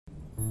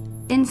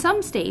In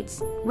some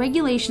states,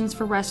 regulations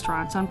for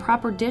restaurants on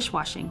proper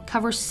dishwashing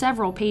cover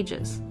several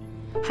pages.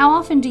 How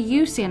often do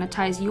you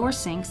sanitize your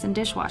sinks and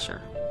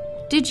dishwasher?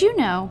 Did you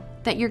know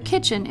that your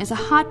kitchen is a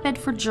hotbed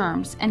for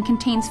germs and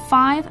contains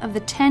 5 of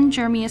the 10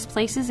 germiest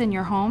places in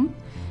your home?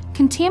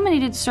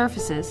 Contaminated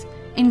surfaces,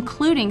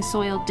 including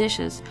soiled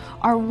dishes,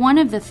 are one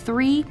of the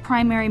 3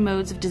 primary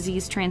modes of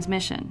disease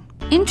transmission.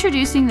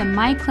 Introducing the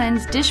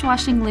MyClyns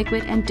Dishwashing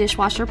Liquid and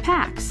Dishwasher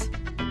Packs.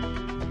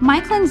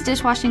 MyClyns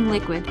Dishwashing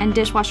Liquid and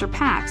Dishwasher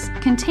Packs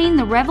contain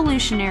the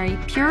revolutionary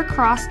Pure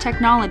Cross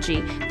technology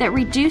that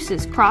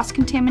reduces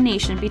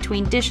cross-contamination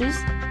between dishes,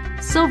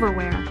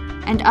 silverware,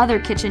 and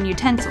other kitchen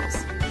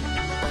utensils.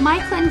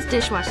 MyClyns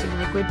Dishwashing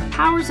Liquid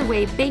powers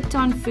away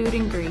baked-on food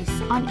and grease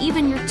on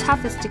even your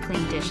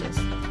toughest-to-clean dishes.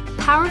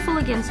 Powerful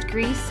against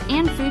grease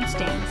and food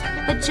stains,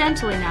 but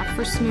gentle enough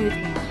for smooth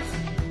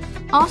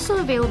hands. Also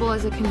available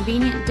as a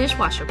convenient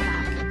dishwasher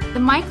pack, the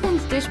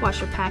MyClyns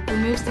Dishwasher Pack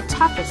removes the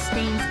toughest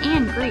stains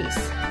and grease.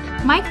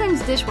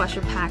 MyClyns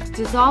Dishwasher Packs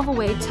dissolve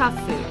away tough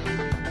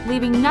food,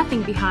 leaving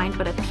nothing behind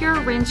but a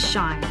pure rinse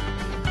shine.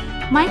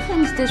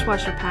 MyClyns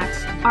Dishwasher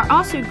Packs are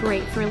also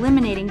great for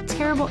eliminating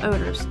terrible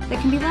odors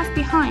that can be left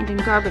behind in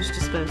garbage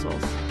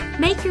disposals.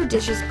 Make your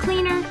dishes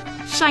cleaner,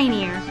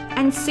 shinier,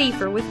 and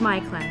safer with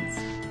MyClyns.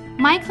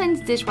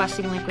 MyClyns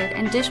Dishwashing Liquid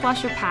and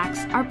Dishwasher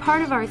Packs are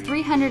part of our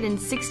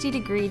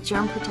 360-degree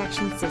germ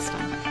protection system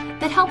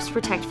that helps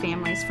protect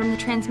families from the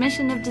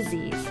transmission of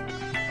disease.